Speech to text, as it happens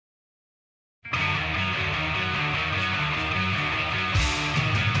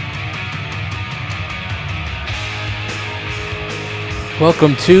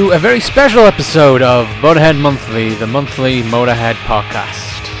Welcome to a very special episode of Motorhead Monthly, the monthly Motorhead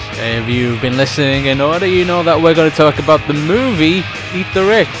podcast. If you've been listening in order, you know that we're going to talk about the movie Eat the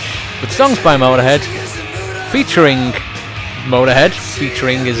Rich, with songs by Motorhead, featuring Motorhead.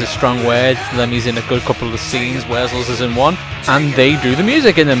 Featuring is a strong word. Lemmy's in a good couple of scenes, Wurzels is in one, and they do the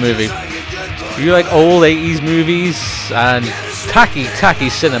music in the movie. If you like old 80s movies and tacky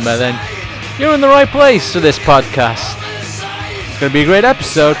cinema, then you're in the right place for this podcast. It's going to be a great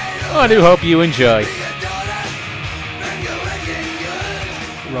episode. I do hope you enjoy.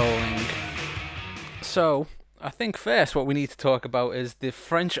 Rolling. So, I think first what we need to talk about is the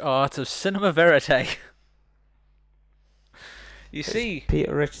French art of cinema verite. You see,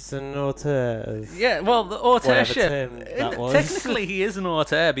 Peter Richardson, auteur. yeah, well, the auteurship. That was. Technically, he is an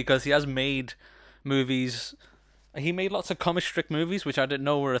auteur because he has made movies. He made lots of comic strip movies, which I didn't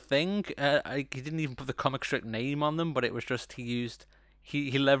know were a thing. He didn't even put the comic strip name on them, but it was just he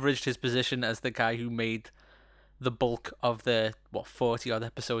leveraged his position as the guy who made the bulk of the 40 odd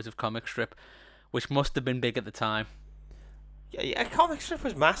episodes of comic strip, which must have been big at the time. Yeah, comic strip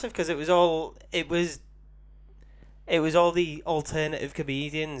was massive because it was all the alternative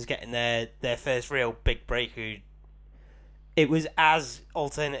comedians getting their first real big break. It was as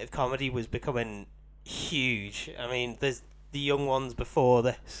alternative comedy was becoming huge. I mean, there's the young ones before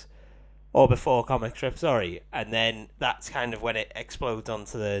this, or before comic strip, sorry, and then that's kind of when it explodes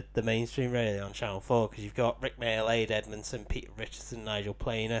onto the mainstream really on Channel 4, because you've got Rick Mayall, Ade Edmondson, Peter Richardson, Nigel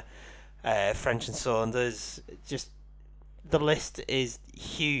Planer, French and Saunders. Just the list is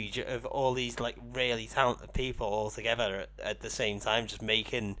huge of all these like really talented people all together at the same time, just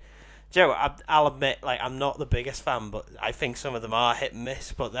making. Joe, I'll admit, like, I'm not the biggest fan, but I think some of them are hit and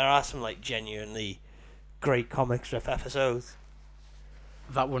miss. But there are some like genuinely great comic strip episodes.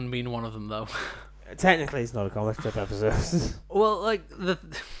 That wouldn't mean one of them, though. Technically, it's not a comic strip episode. Well,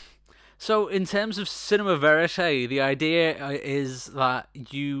 so in terms of cinema verite, the idea is that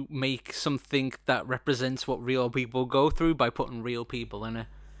you make something that represents what real people go through by putting real people in it.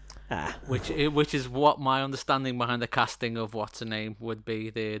 Which is what my understanding behind the casting of what's her name would be.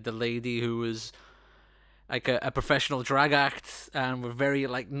 The lady who was like a professional drag act and were very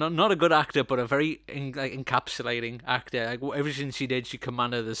like not a good actor, but a very encapsulating actor. Like everything she did, she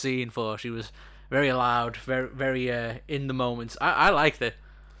commanded the scene for. She was very loud, very in the moments. I liked it.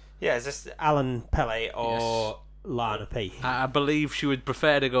 Yeah, is this Alan Pelle or Yes. Lana P? I believe she would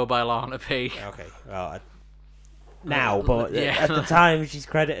prefer to go by Lana P. Okay, well, now, but yeah. at the time she's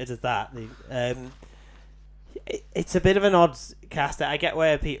credited as that. It's a bit of an odd cast. I get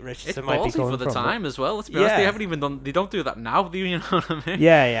where Peter It's Richardson might be ballsy coming for the from, time as well. Let's be honest, they haven't even done. They don't do that now. Do you know what I mean?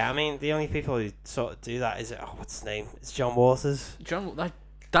 Yeah. I mean, the only people who sort of do that is what's his name? It's John Waters.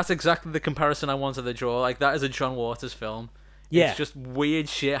 That's exactly the comparison I wanted to draw. Like, that is a John Waters film. Yeah, It's just weird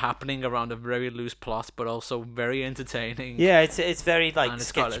shit happening around a very loose plot, but also very entertaining. yeah. It's very like And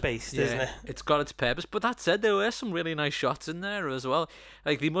it's got sketch based, yeah, isn't it? It's got its purpose. But that said, there were some really nice shots in there as well.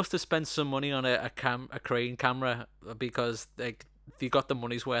 Like, they must have spent some money on a crane camera, because like they got the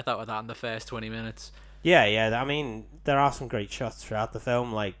money's worth out of that in the first 20 minutes. Yeah. I mean, there are some great shots throughout the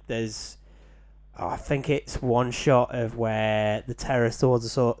film. Like, there's, I think it's one shot of where the terrorists towards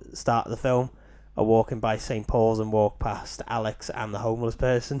the start of the film are walking by St. Paul's and walk past Alex and the homeless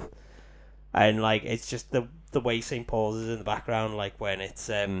person, and like it's just the way St. Paul's is in the background, like when it's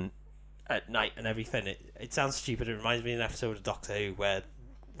at night and everything. It sounds stupid. It reminds me of an episode of Doctor Who where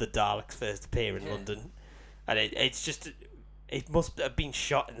the Daleks first appear in London, and it's just. It must have been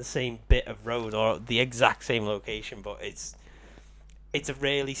shot in the same bit of road or the exact same location, but it's a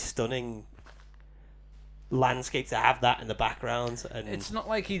really stunning landscape to have that in the background. And It's not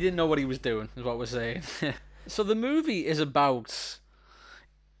like he didn't know what he was doing, is what we're saying. So the movie is about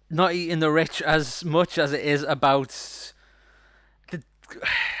not eating the rich as much as it is about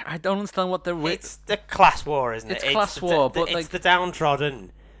I don't understand what the rich. it's the class war, isn't it? It's class war, but it's like the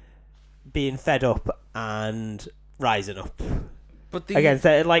downtrodden being fed up and rising up. But the Again,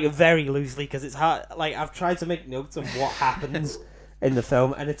 so, like very loosely, because it's hard. Like, I've tried to make notes on what happens in the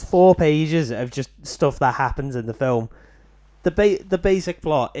film, and it's 4 pages of just stuff that happens in the film. The basic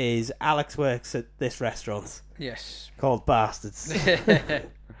plot is Alex works at this restaurant yes, called Bastards.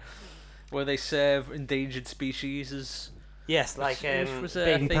 where they serve endangered species as Yes, like which was a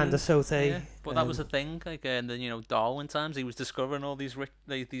baby thing. panda saute. Yeah, but that was a thing. Like, and then Darwin times, he was discovering all these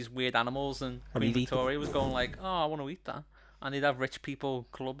these weird animals, and And Queen he'd eat them. Victoria was going like, "Oh, I want to eat that," and they'd have rich people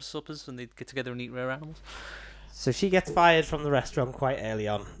club suppers, and they'd get together and eat rare animals. So she gets fired from the restaurant quite early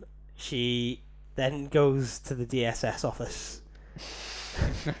on. She then goes to the DSS office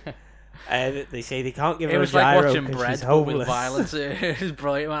And they say they can't give It her a was like gyro watching because Bread, she's but with homeless. violence. It was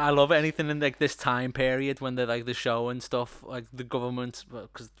brilliant. I love anything in like this time period when they're like the show and stuff, like the government,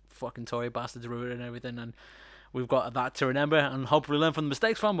 because fucking Tory bastards ruining everything, and we've got that to remember and hopefully learn from the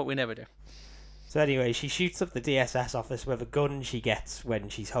mistakes from, but we never do. So anyway, she shoots up the DSS office with a gun she gets when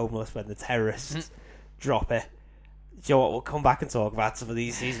she's homeless, when the terrorists drop her. Do you know what? We'll come back and talk about some of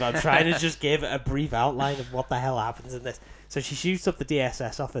these scenes, but I'm trying to just give a brief outline of what the hell happens in this. So she shoots up the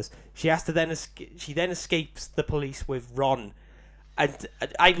DSS office. She has to then she then escapes the police with Ron. And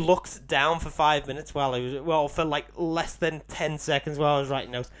I looked down for 5 minutes for like less than 10 seconds while I was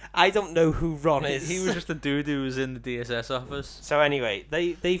writing notes. I don't know who Ron is. He was just a dude who was in the DSS office. So anyway,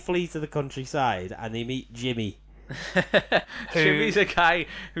 they flee to the countryside and they meet Jimmy. Jimmy's a guy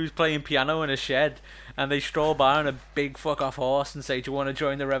who's playing piano in a shed, and they stroll by on a big fuck off horse and say, "Do you want to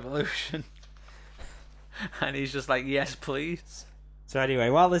join the revolution?" And he's just like, "Yes, please." So anyway,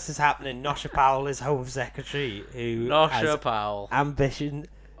 while this is happening, Nosha Powell is Home Secretary, who Nosha has Powell. ambition.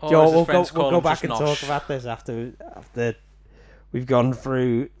 Oh, Joe, as his we'll friends call go him, back just and Nosh. talk about this after we've gone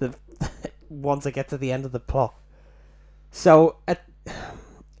through the once I get to the end of the plot. So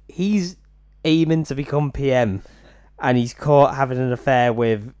he's aiming to become PM, and he's caught having an affair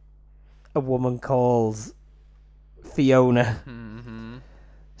with a woman called Fiona. Mm-hmm.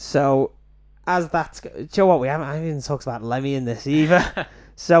 So as that's... Do you know what? I haven't even talked about Lemmy in this either.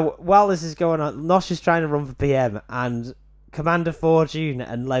 So while this is going on, Nosh is trying to run for PM, and Commander Fortune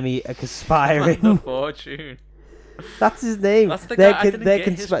and Lemmy are conspiring. Commander Fortune. That's his name. That's the guy. I didn't get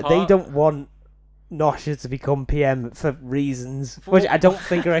his They part. don't want Nosha to become PM for reasons which I don't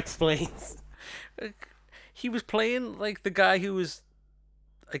think are explained. He was playing like the guy who was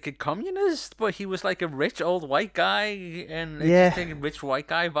like a communist, but he was like a rich old white guy, and just taking rich white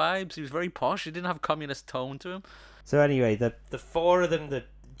guy vibes. He was very posh. He didn't have a communist tone to him. So anyway, the four of them, the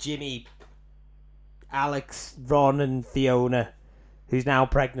Jimmy, Alex, Ron, and Fiona, who's now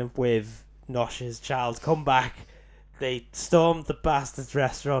pregnant with Nosha's child, come back. They storm the bastard's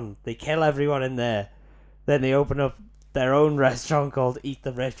restaurant. They kill everyone in there. Then they open up their own restaurant called Eat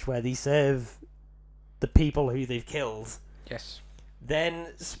the Rich, where they serve the people who they've killed. Yes. Then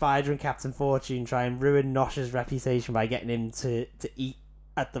Spider and Captain Fortune try and ruin Nosha's reputation by getting him to eat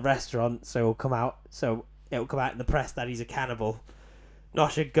at the restaurant, so it'll come out in the press that he's a cannibal.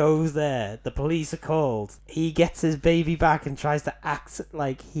 Nosha goes there, the police are called. He gets his baby back and tries to act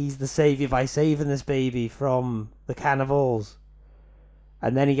like he's the saviour by saving this baby from the cannibals.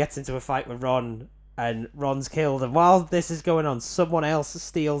 And then he gets into a fight with Ron, and Ron's killed. And while this is going on, someone else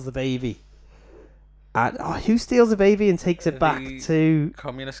steals the baby. And who steals the baby and takes it back to...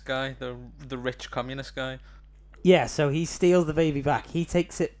 Communist guy, the rich communist guy. Yeah, so he steals the baby back. He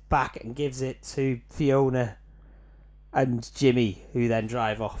takes it back and gives it to Fiona and Jimmy, who then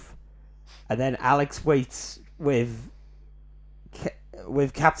drive off. And then Alex waits with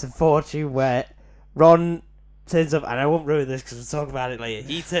Captain Fortune, where Ron turns up, and I won't ruin this because we'll talk about it later.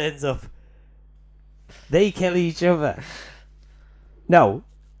 He turns up. They kill each other. No.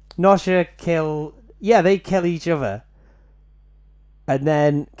 Nosha kill... Yeah, they kill each other. And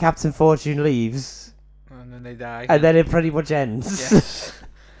then Captain Fortune leaves. And then they die. And then it pretty much ends. Yes.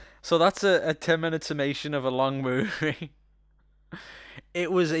 So that's a 10-minute summation of a long movie.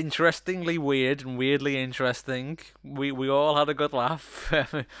 It was interestingly weird and weirdly interesting. We all had a good laugh.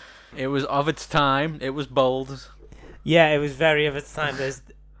 It was of its time. It was bold. Yeah, it was very of its time. There's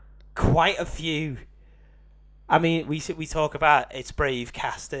quite a few. I mean, we talk about it's brave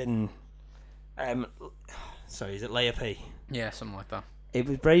casting. Sorry, is it Leia P? Yeah, something like that. It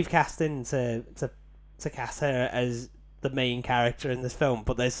was brave casting to cast her as the main character in this film,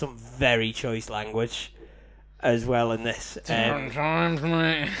 but there's some very choice language as well in this. Sometimes,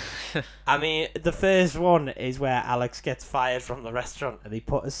 mate. I mean, the first one is where Alex gets fired from the restaurant, and they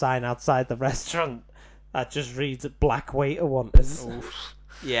put a sign outside the restaurant that just reads "Black waiter wanters." Oof.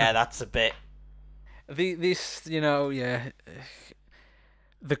 Yeah, that's a bit. This,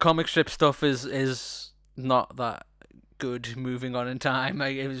 the comic strip stuff is not that good. Moving on in time,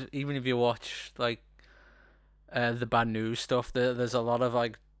 like even if you watch like the bad news stuff, there's a lot of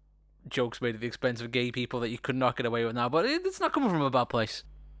like jokes made at the expense of gay people that you could not get away with now. But it's not coming from a bad place.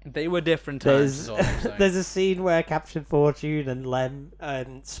 They were different times. Is all I'm saying. There's a scene where Captain Fortune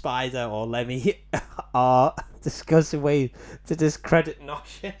and Spider or Lemmy are discussing ways to discredit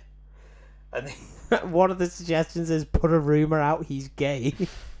Nosha, and one of the suggestions is put a rumor out he's gay.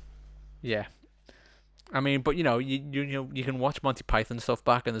 Yeah. I mean, but you can watch Monty Python stuff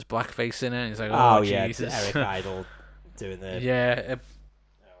back, and there's blackface in it. And it's like, oh yeah, Jesus. Eric Idle doing the... Yeah, it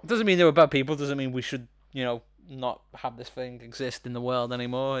doesn't mean they were bad people. Doesn't mean we should not have this thing exist in the world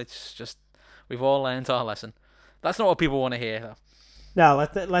anymore. It's just we've all learned our lesson. That's not what people want to hear, though. No,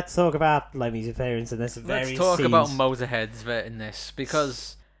 let's talk about Lemmy's appearance in this. Let's talk about Motorhead's in this,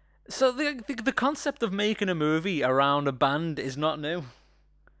 because the concept of making a movie around a band is not new.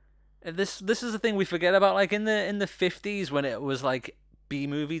 This is the thing we forget about. Like in the 50s, when it was like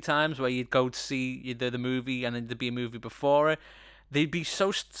B-movie times, where you'd go to see the movie and then there'd be a movie before it. They'd be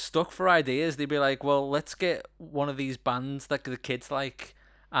so stuck for ideas. They'd be like, well, let's get one of these bands that the kids like,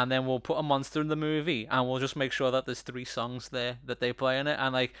 and then we'll put a monster in the movie, and we'll just make sure that there's 3 songs there that they play in it.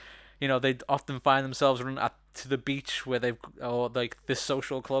 And like, they'd often find themselves running to the beach where or like this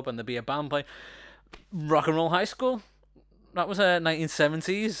social club, and there'd be a band playing. Rock and Roll High School. That was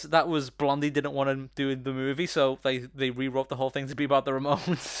 1970s. That was Blondie didn't want to do the movie, so they rewrote the whole thing to be about the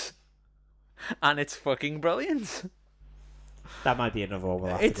Ramones, and it's fucking brilliant. That might be another one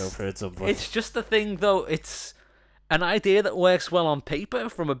we'll have to go through at some point. It's just the thing, though. It's an idea that works well on paper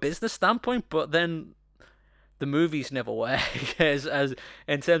from a business standpoint, but then the movies never work as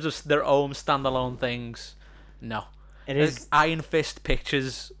in terms of their own standalone things. No, it is. Iron Fist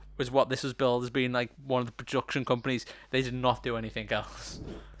Pictures was what this was billed as being, like one of the production companies. They did not do anything else.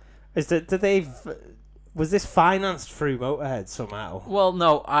 Was this financed through Motorhead somehow? Well,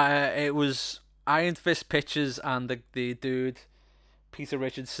 no. It was Iron Fist Pictures and the dude Peter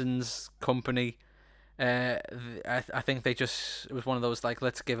Richardson's company. I think it was one of those, like,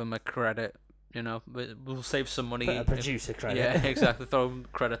 let's give him a credit, we'll save some money. A producer credit. Yeah, exactly. Throw him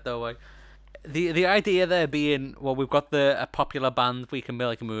credit that way. The idea there being, well, we've got a popular band we can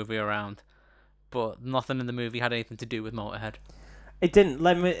make a movie around, but nothing in the movie had anything to do with Motorhead. It didn't.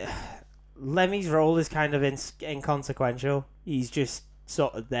 Lemmy's role is kind of inconsequential. He's just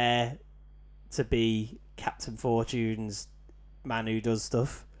sort of there to be Captain Fortune's man who does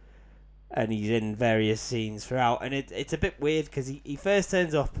stuff, and he's in various scenes throughout, and it's a bit weird because he first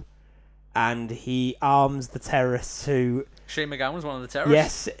turns up and he arms the terrorists who... Shane McGowan was one of the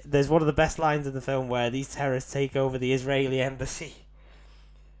terrorists? Yes, there's one of the best lines in the film where these terrorists take over the Israeli embassy,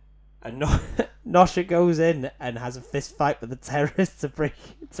 and Nosha goes in and has a fist fight with the terrorists to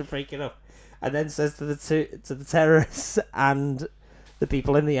break it up, and then says to the terrorists and the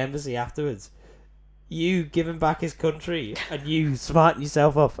people in the embassy afterwards, you give him back his country and you smarten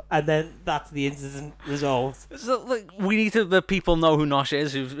yourself up, and then that's the incident resolved. So, we need to let people know who Nosh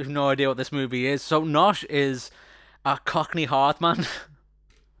is, who've no idea what this movie is. So Nosh is a Cockney Heartman.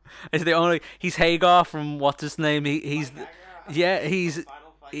 He's Hagar from what's his name? He's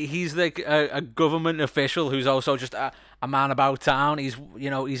like a government official who's also just a man about town. He's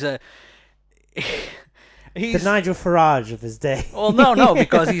the Nigel Farage of his day. Well, no,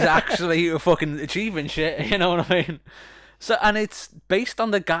 because he's actually fucking achieving shit. You know what I mean? So, and it's based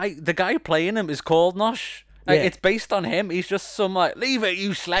on the guy playing him is called Nosh. Like, it's based on him. He's just some like leave it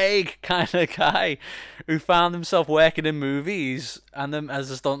you slag kind of guy who found himself working in movies and then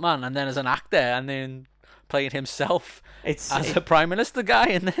as a stuntman and then as an actor and then playing himself as a prime minister guy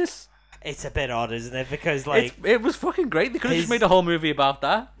in this. It's a bit odd, isn't it? Because like it was fucking great. They could have just made a whole movie about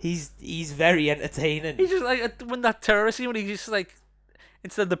that. He's very entertaining. He's just like when that terrorist scene when he just like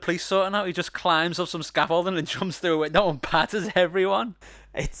instead of the police sorting out, he just climbs up some scaffolding and jumps through a window and batters everyone.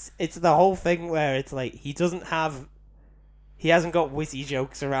 It's the whole thing where it's like he hasn't got witty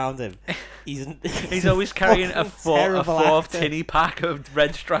jokes around him. He's always carrying a fourth tinny pack of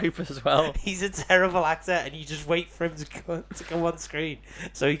Red Stripe as well. He's a terrible actor, and you just wait for him to come on screen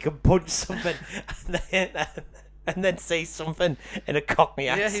so he can punch something and then say something in a Cockney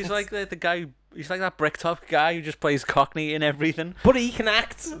accent. Yeah, he's like the guy. He's like that Bricktop guy who just plays Cockney in everything. But he can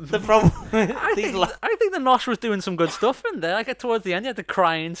act. The problem. I think the Nosh was doing some good stuff in there. Like towards the end, he had the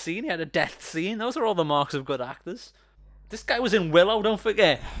crying scene, he had a death scene. Those are all the marks of good actors. This guy was in Willow, don't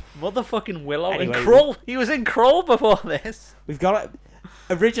forget. Motherfucking Willow. Anyway, and Krull. He was in Krull before this. We've got it.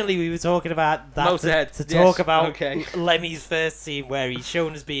 Originally, we were talking about that to talk about Lemmy's first scene where he's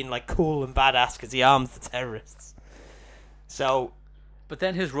shown as being like cool and badass because he arms the terrorists. So, but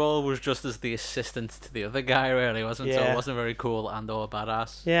then his role was just as the assistant to the other guy, really, wasn't it? So it wasn't very cool and or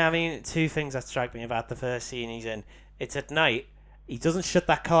badass. Yeah, I mean, two things that strike me about the first scene he's in. It's at night. He doesn't shut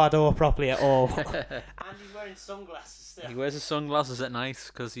that car door properly at all. And he's wearing sunglasses still. He wears his sunglasses at night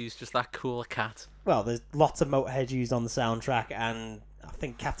because he's just that cool cat. Well, there's lots of Motorhead used on the soundtrack, and I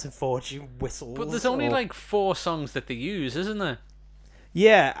think Captain Fortune whistles. But there's only like 4 songs that they use, isn't there?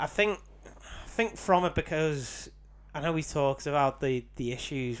 Yeah, I think from it, because I know he talks about the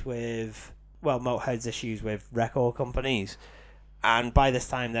issues with, well, Motorhead's issues with record companies. And by this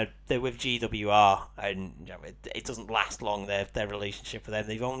time, they're with GWR, and it doesn't last long, their relationship with them.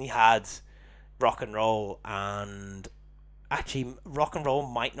 They've only had rock and roll, and actually rock and roll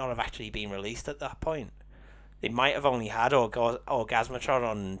might not have actually been released at that point. They might have only had Orgasmatron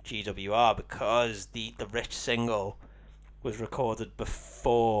on GWR, because the Rich single was recorded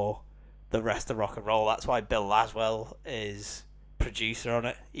before the rest of rock and roll. That's why Bill Laswell is producer on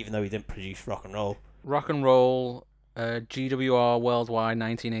it, even though he didn't produce rock and roll. Rock and roll, GWR Worldwide,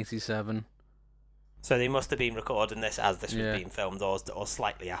 1987. So they must have been recording this as this was being filmed, or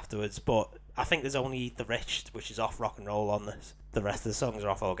slightly afterwards. But I think there's only Eat the Rich, which is off rock and roll, on this. The rest of the songs are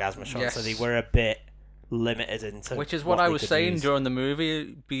off Orgasmatron, Yes. so they were a bit limited into. Which is what I they was could saying use. during the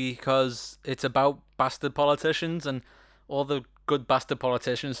movie, because it's about bastard politicians, and all the good bastard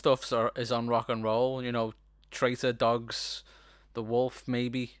politician stuff is on rock and roll. You know, Traitor, Dogs, The Wolf,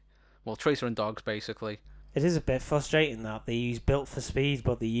 maybe. Well, Traitor and Dogs, basically. It is a bit frustrating that they use Built for Speed,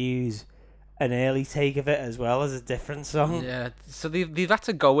 but they use an early take of it as well as a different song. Yeah, so they've had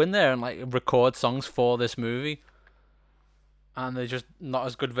to go in there and like record songs for this movie, and they're just not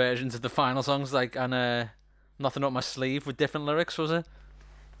as good versions of the final songs. Like, and Nothing Up My Sleeve with different lyrics, was it?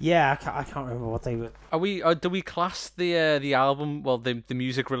 Yeah, I can't remember what they were. Do we class the album, well, the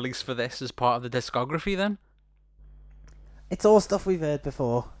music release for this, as part of the discography then? It's all stuff we've heard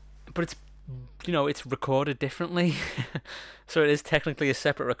before. But it's, you know, it's recorded differently, so it is technically a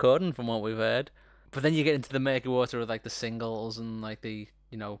separate recording from what we've heard. But then you get into the murky water of like the singles and like the,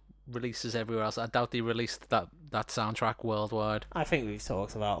 you know, releases everywhere else. I doubt they released that soundtrack worldwide. I think we've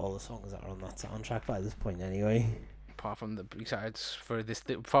talked about all the songs that are on that soundtrack by this point anyway. Apart from the B-sides for this,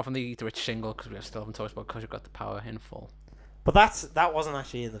 apart from the Rich single, because we still haven't talked about Because You've Got the Power in full. But that wasn't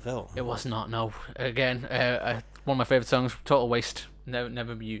actually in the film. It was not, no. Again, one of my favourite songs, Total Waste,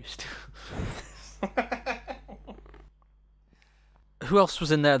 never be used. Who else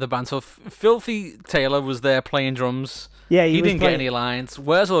was in there, the band? So Filthy Taylor was there playing drums. Yeah, he didn't get any lines.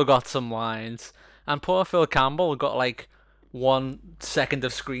 Wurzel got some lines. And poor Phil Campbell got like 1 second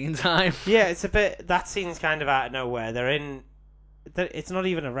of screen time. Yeah, it's a bit. That scene's kind of out of nowhere. It's not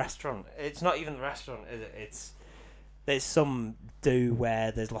even a restaurant. It's not even a restaurant, is it? There's some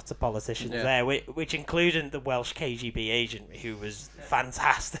where there's lots of politicians there, which included the Welsh KGB agent, who was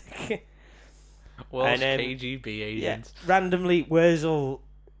fantastic. Welsh KGB agent. Yeah, randomly, Wurzel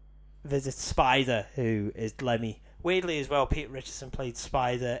visits Spider, who is Lemmy. Weirdly as well, Peter Richardson played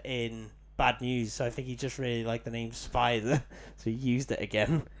Spider in Bad News, so I think he just really liked the name Spider, so he used it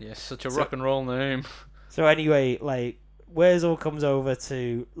again. Yes, such a rock and roll name. So anyway, like, Wurzel comes over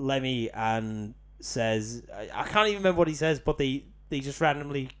to Lemmy and says, I can't even remember what he says, but they just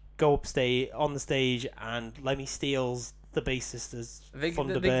randomly go upstage on the stage, and Lemmy steals the bassist's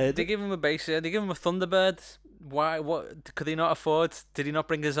Thunderbird. They give him a bass, they give him a Thunderbird. Why? What could he not afford? Did he not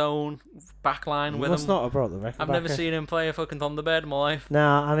bring his own backline with him? Must not have brought the Rickenbacker. I've never seen him play a fucking Thunderbird in my life.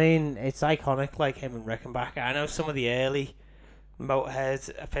 Nah, I mean, it's iconic, like him and Rickenbacker. I know some of the early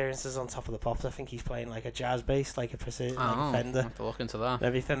Motorhead appearances on Top of the Pops. I think he's playing like a jazz bass, like a Fender. I have to look into that. And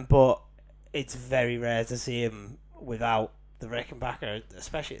everything, but it's very rare to see him without the Rickenbacker,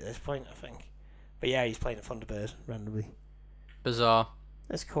 especially at this point, I think. But yeah, he's playing a Thunderbird randomly. Bizarre.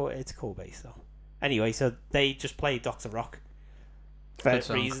 It's cool. It's a cool bass though. Anyway, so they just play Dr. Rock for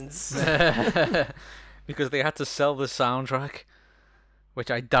reasons. Because they had to sell the soundtrack,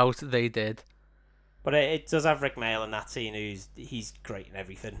 which I doubt they did. But it does have Rick Mail in that scene, he's great in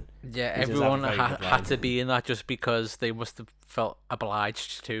everything. Yeah, everyone had to be in that just because they must have felt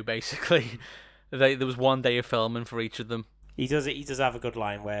obliged to, basically. There was 1 day of filming for each of them. He does have a good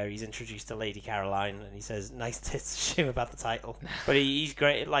line where he's introduced to Lady Caroline and he says, "Nice tits," to him about the title. But he's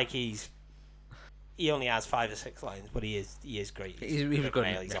great. Like he only has 5 or 6 lines, but he is great. He was good.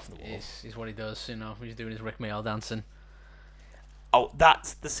 He's off the wall. He's what he does. You know, he's doing his Rick Mail dancing. Oh,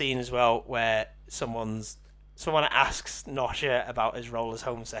 that's the scene as well where someone asks Nosher about his role as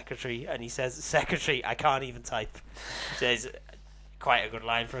Home Secretary, and he says, "Secretary, I can't even type." Says quite a good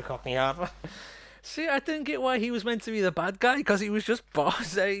line for a Cockney hard. See, I didn't get why he was meant to be the bad guy, because he was just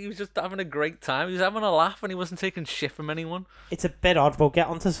boss. He was just having a great time. He was having a laugh, and he wasn't taking shit from anyone. It's a bit odd. We'll get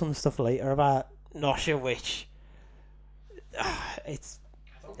onto some stuff later about Nosher, which it's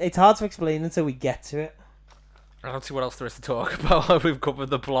hard to explain until we get to it. I don't see what else there is to talk about. We've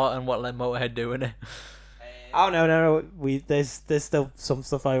covered the plot and what let Motorhead do in it. Oh no! There's still some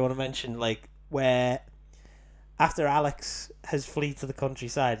stuff I want to mention, like where after Alex has fled to the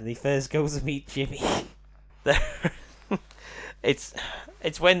countryside and he first goes to meet Jimmy.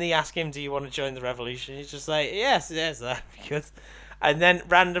 It's when they ask him, "Do you want to join the revolution?" He's just like, "Yes, that'd be good." And then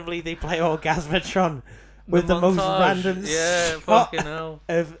randomly they play Orgasmatron with the most montage. random Yeah, shot fucking hell.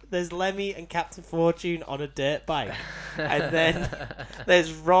 of there's Lemmy and Captain Fortune on a dirt bike, and then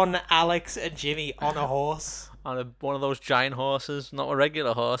there's Ron, Alex, and Jimmy on a horse. On one of those giant horses, not a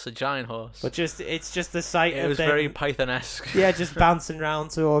regular horse, a giant horse. But it's just the sight It of was them, very Python-esque. yeah, just bouncing around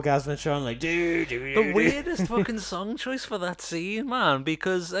to Orgasmatron like The weirdest fucking song choice for that scene, man,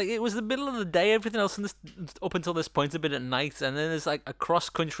 because like, it was the middle of the day. Everything else in this, up until this point had been at night, and then there's like a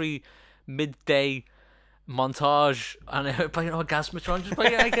cross-country midday montage, and it playing Orgasmatron, just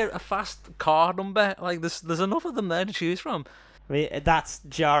playing like a fast car number. Like there's enough of them there to choose from. I mean, that's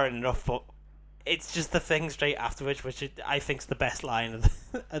jarring enough, but it's just the thing straight afterwards, which I think's the best line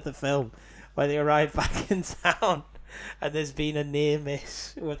of the film, where they arrive back in town, and there's been a near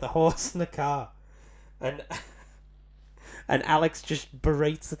miss with the horse and the car, and Alex just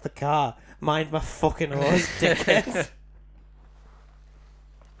berates at the car. Mind my fucking horse, dickhead.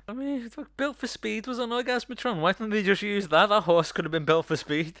 I mean, Built for Speed was on Orgasmatron. Why didn't they just use that? That horse could have been built for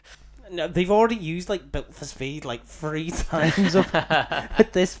speed. No, they've already used like Built for Speed like 3 times up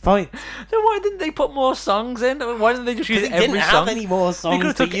at this point. Then why didn't they put more songs in? Why didn't they just use They every didn't song? have any more They songs could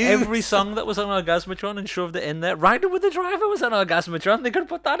have to took use. every song that was on Orgasmatron and shoved it in there. Riding with the Driver was on Orgasmatron. They could have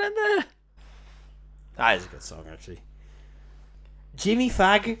put that in there. That is a good song, actually. Jimmy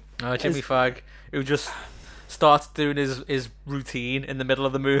Fag. Oh, Jimmy Fag, who just starts doing his routine in the middle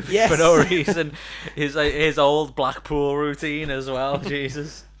of the movie Yes. for no reason. His old Blackpool routine as well.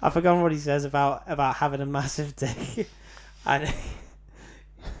 Jesus. I forgot what he says about having a massive dick, and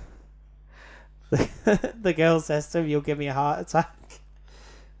the girl says to him, "You'll give me a heart attack,"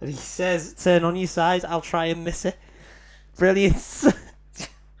 and he says, "Turn on your side, I'll try and miss it." Brilliant.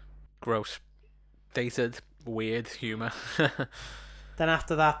 Gross. Dated. Weird humour. Then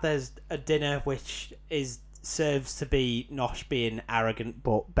after that, there's a dinner which serves to be Nosh being arrogant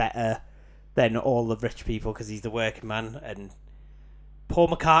but better than all the rich people because he's the working man, and Paul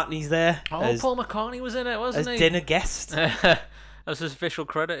McCartney's there. Paul McCartney was in it, wasn't as he? dinner guest. That's his official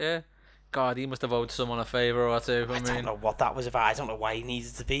credit, yeah. God, he must have owed someone a favour or two. I don't know what that was about. I don't know why he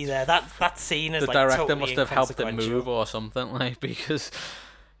needed to be there. That scene is the like director totally must have helped it inconsequential. move or something, like, because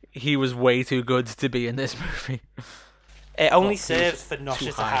he was way too good to be in this movie. It only Well, serves for too Nosha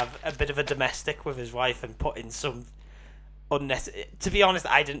to high. have a bit of a domestic with his wife and put in some unnecessary. To be honest,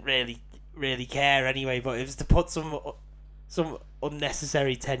 I didn't really care anyway. But it was to put some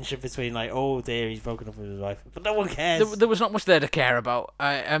unnecessary tension between, like, oh dear, he's broken up with his wife, but no one cares. There was not much there to care about.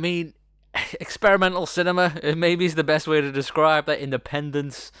 I mean, experimental cinema maybe is the best way to describe that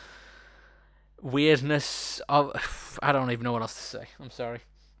independence, weirdness of. I don't even know what else to say. I'm sorry.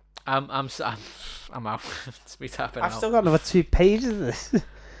 I'm out. It's me tapping I've out. still got another 2 pages of this.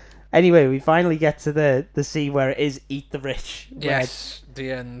 Anyway, we finally get to the scene where it is Eat the Rich. where Yes,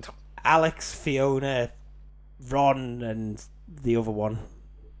 the end. Alex, Fiona, Ron, and the other one.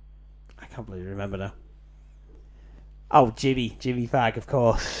 I can't believe I remember now. Oh, Jimmy Fag, of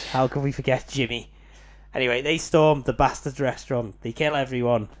course. How can we forget Jimmy? Anyway, they storm the Bastards restaurant. They kill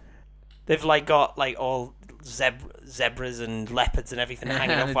everyone. They've got all zebras and leopards and everything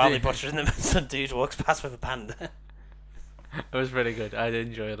hanging up while they're butchering them. Some dude walks past with a panda. It was pretty good. I did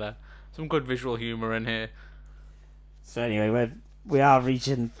enjoy that. Some good visual humour in here. So anyway, we are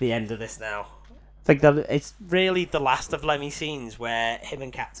reaching the end of this now. I think that it's really the last of Lemmy scenes where him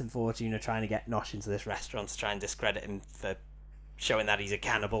and Captain Fortune are trying to get Nosh into this restaurant to try and discredit him for showing that he's a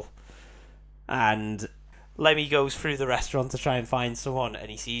cannibal. And Lemmy goes through the restaurant to try and find someone, and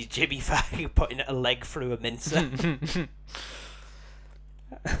he sees Jimmy Fag putting a leg through a mincer.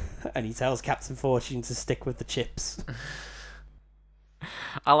 And he tells Captain Fortune to stick with the chips.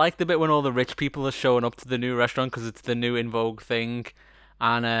 I like the bit when all the rich people are showing up to the new restaurant because it's the new in vogue thing,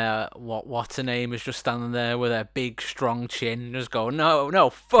 and what's her name is just standing there with a big strong chin, just going,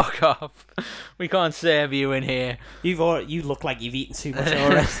 no, fuck off, we can't serve you in here. You look like you've eaten too much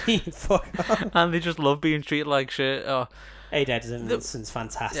already. Fuck off. And they just love being treated like shit. Oh, Ade Edmondson's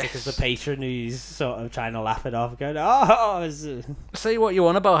fantastic as Yes. the patron who's sort of trying to laugh it off, going, "Oh, say what you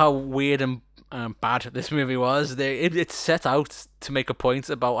want about how weird and bad this movie was. It's set out to make a point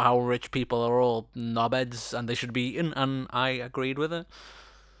about how rich people are all knobheads and they should be eaten, and I agreed with it.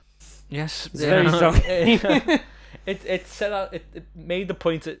 Yes, it's very strong." It set out. It made the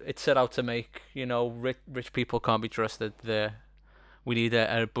point it set out to make. You know, rich people can't be trusted. We need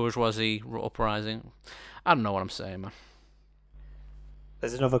a bourgeoisie uprising. I don't know what I'm saying, man.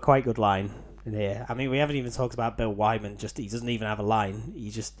 There's another quite good line in here. I mean, we haven't even talked about Bill Wyman. He doesn't even have a line.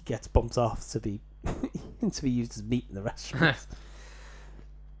 He just gets bumped off to be used as meat in the restaurant.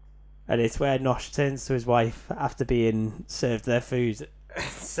 And it's where Nosh turns to his wife after being served their food.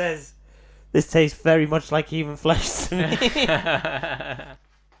 Says, This tastes very much like human flesh to me.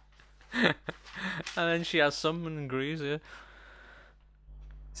 And then she has some and agrees, yeah.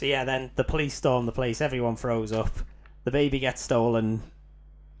 So yeah, then the police storm the place, everyone throws up, the baby gets stolen,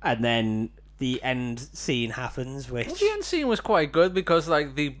 and then the end scene happens, which... The end scene was quite good because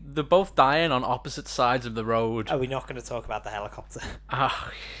like they're both dying on opposite sides of the road. Are we not going to talk about the helicopter?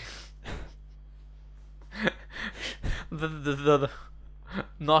 Ah. the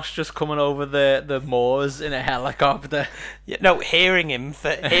Nosh just coming over the moors in a helicopter. Yeah, no, hearing him,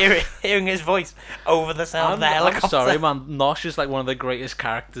 hearing his voice over the sound of the helicopter. I'm sorry, man. Nosh is like one of the greatest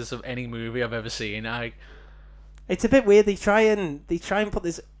characters of any movie I've ever seen. It's a bit weird. They try and put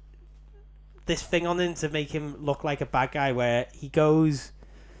this thing on him to make him look like a bad guy, where he goes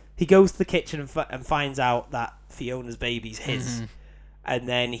to the kitchen and finds out that Fiona's baby's his, and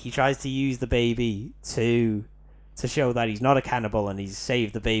then he tries to use the baby to show that he's not a cannibal and he's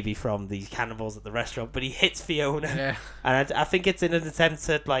saved the baby from these cannibals at the restaurant, but he hits Fiona. Yeah. And I think it's in an attempt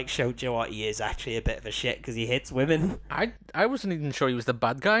to like show Joe what he is actually a bit of a shit because he hits women. I wasn't even sure he was the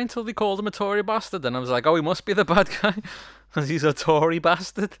bad guy until they called him a Tory bastard, and I was like, oh, he must be the bad guy because he's a Tory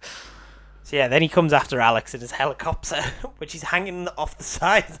bastard. So yeah, then he comes after Alex in his helicopter, which he's hanging off the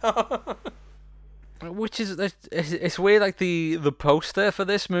side. Which is, it's weird, like the poster for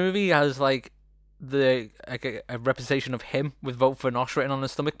this movie has like a representation of him with "Vote for Nosh" written on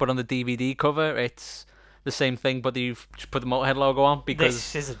his stomach, but on the DVD cover it's the same thing, but you've put the Motorhead logo on because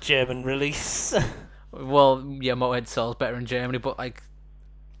this is a German release. Well, yeah, Motorhead sells better in Germany, but like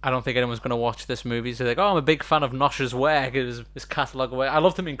I don't think anyone's going to watch this movie. So they're like, oh, I'm a big fan of Nosh's work, his catalogue of work. I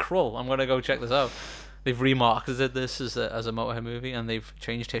loved him in Krull. I'm going to go check this out. They've remarketed this as a Motorhead movie, and they've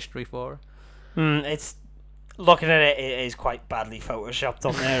changed history for it. It's looking at it is quite badly photoshopped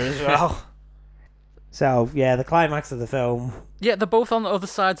on there as well. So yeah, the climax of the film. Yeah, they're both on the other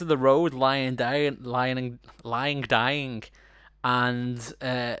sides of the road, lying dying, and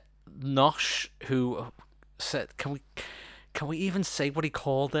Nosh, who said, Can we even say what he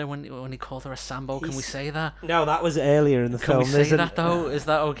called her when he called her a Sambo? Can we say that? No, that was earlier in the film. Can we say that though? Is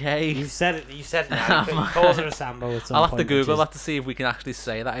that okay? You said it. You said it. Now. He calls her a Sambo at some I'll point. have to Google that to see if we can actually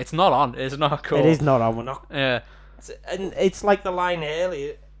say that. It's not on. It's not cool. It is not on. We're not. Yeah. And it's like the line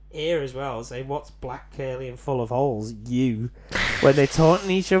earlier here as well, saying "What's black, curly, and full of holes?" You, when they're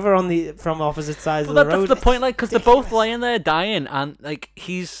taunting each other from opposite sides of the road. That's the point, like, because they're both lying there dying, and like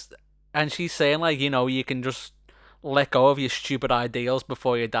she's saying like, you know, you can just let go of your stupid ideals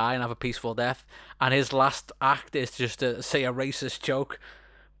before you die and have a peaceful death, and his last act is just to say a racist joke.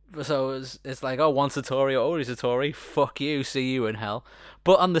 So it's like, oh, once a Tory, always a Tory, fuck you, see you in hell.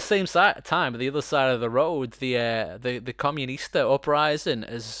 But on the same time, the other side of the road, the Comunista uprising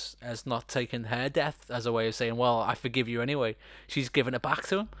has not taken her death as a way of saying, well, I forgive you anyway. She's given it back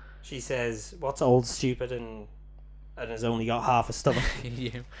to him. She says, what's old, stupid, and has only got half a stomach.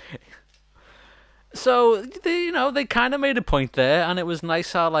 You. So they kind of made a point there, and it was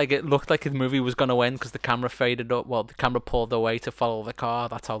nice how like it looked like the movie was going to end because the camera faded up. Well, the camera pulled away to follow the car.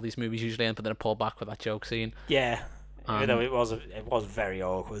 That's how these movies usually end, but then it pulled back with that joke scene. Yeah, even though it was very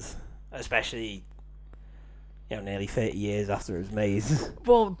awkward, especially nearly 30 years after it was made.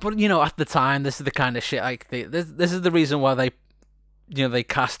 Well, but at the time, this is the kind of shit like this is the reason why they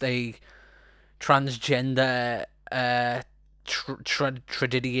cast a transgender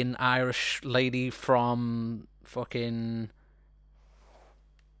Trinidadian Irish lady from fucking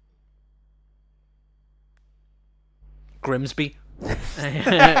Grimsby.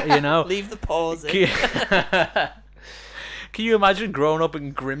 Leave the pause in. Can you imagine growing up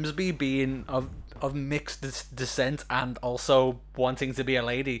in Grimsby, being of mixed descent and also wanting to be a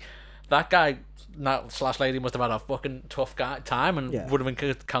lady? That guy / lady must have had a fucking tough time and would have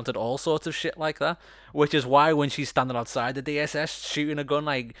encountered all sorts of shit like that. Which is why when she's standing outside the DSS shooting a gun,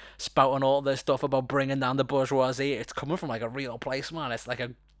 like spouting all this stuff about bringing down the bourgeoisie, it's coming from like a real place, man. It's like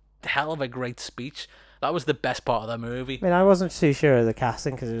a hell of a great speech. That was the best part of the movie. I mean, I wasn't too sure of the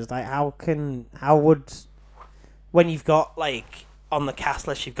casting because it was like, when you've got like on the cast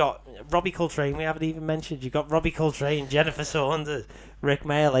list, you've got Robbie Coltrane, we haven't even mentioned. You've got Robbie Coltrane, Jennifer Saunders, Rick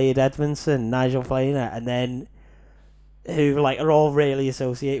Mayall, Aid Edmondson, Nigel Flanagan, and then who like are all really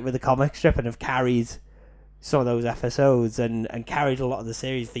associated with the comic strip and have carried some of those episodes and carried a lot of the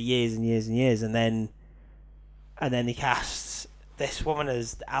series for years and years and years, and then they cast this woman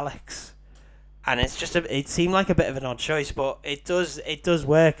as Alex, and it's just it seemed like a bit of an odd choice, but it does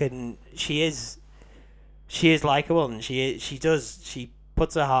work, and she is likable, and she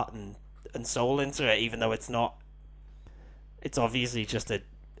puts her heart and soul into it, even though it's obviously just a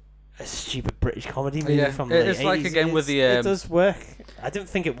stupid British comedy movie from the 80s. It's like, again, with the it does work. I didn't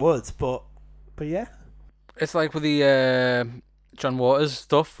think it would, but But yeah. It's like with the John Waters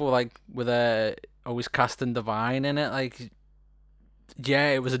stuff, or like with always casting Divine in it. Like, yeah,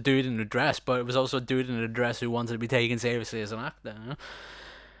 it was a dude in a dress, but it was also a dude in a dress who wanted to be taken seriously as an actor. You know?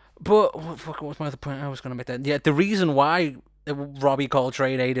 But what was my other point I was going to make then? Yeah, the reason why Robbie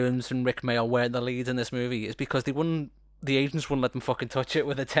Coltrane, Adams, and Rick Mayall weren't the leads in this movie is because the agents wouldn't let them fucking touch it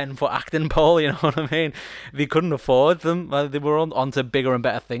with a 10-foot acting pole, you know what I mean? They couldn't afford them. They were on to bigger and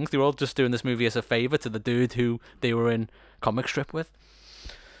better things. They were all just doing this movie as a favour to the dude who they were in comic strip with.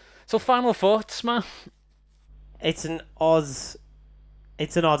 So, final thoughts, man? It's an oddity,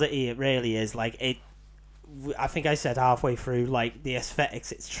 it really is. Like, I think I said halfway through, like, the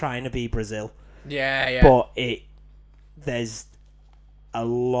aesthetics, it's trying to be Brazil. Yeah. But you've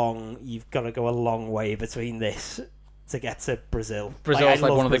got to go a long way between this to get to Brazil. Brazil's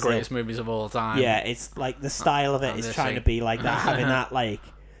like one of the greatest movies of all time. Yeah, it's like the style of it is trying to be like that, having that like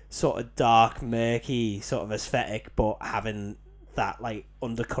sort of dark, murky sort of aesthetic, but having that like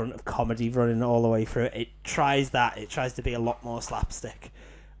undercurrent of comedy running all the way through it. It tries to be a lot more slapstick,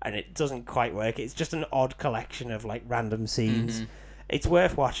 and it doesn't quite work. It's just an odd collection of like random scenes. It's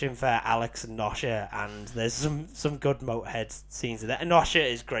worth watching for Alex and Nosha, and there's some good Motorhead scenes in there. And Nosha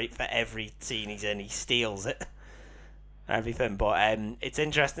is great for every scene he's in. He steals it. Everything, but it's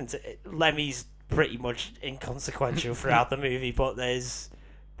interesting. Lemmy's pretty much inconsequential throughout the movie, but there's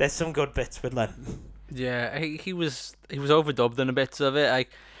some good bits with Lem. Yeah, he was overdubbed in a bit of it.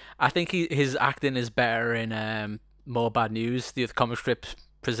 I think his acting is better in More Bad News, the comic strip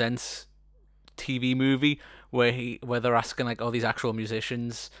presents TV movie where they're asking like all these actual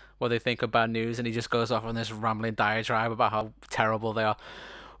musicians what they think of Bad News, and he just goes off on this rambling diatribe about how terrible they are.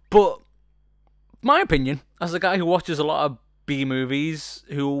 But my opinion, as a guy who watches a lot of B movies,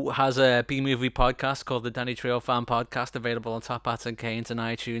 who has a B movie podcast called the Danny Trejo Fan Podcast, available on Top Hats and Canes and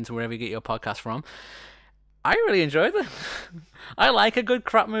iTunes and wherever you get your podcast from, I really enjoyed it. I like a good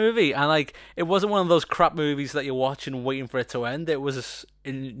crap movie, and like it wasn't one of those crap movies that you're watching waiting for it to end. It was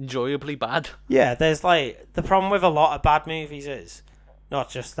enjoyably bad. Yeah, there's like the problem with a lot of bad movies is not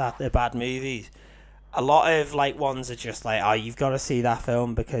just that they're bad movies. A lot of like ones are just like, oh, you've got to see that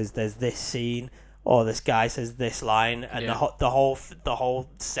film because there's this scene. Or this guy says this line, and the whole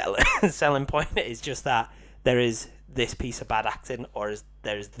selling point is just that there is this piece of bad acting, or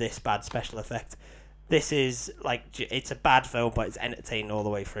there is this bad special effect. This is like it's a bad film, but it's entertaining all the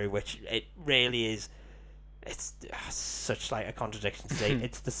way through, which it really is. It's such like a contradiction to say.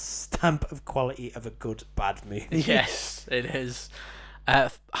 It's the stamp of quality of a good bad movie. Yes, it is.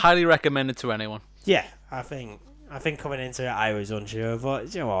 Highly recommended to anyone. Yeah, I think coming into it, I was unsure,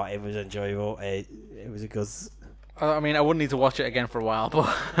 but you know what? It was enjoyable. It was a good. I mean, I wouldn't need to watch it again for a while,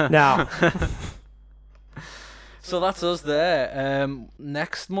 but no. So that's us there.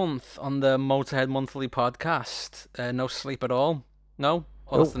 Next month on the Motorhead Monthly podcast, No Sleep at All. No,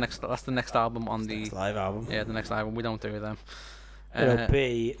 that's the next album on the next live album. Yeah, the next album. We don't do them. It'll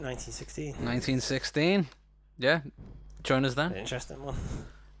be 1916. 1916. Yeah, join us then. Interesting one.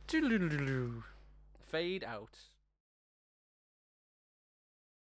 Fade out.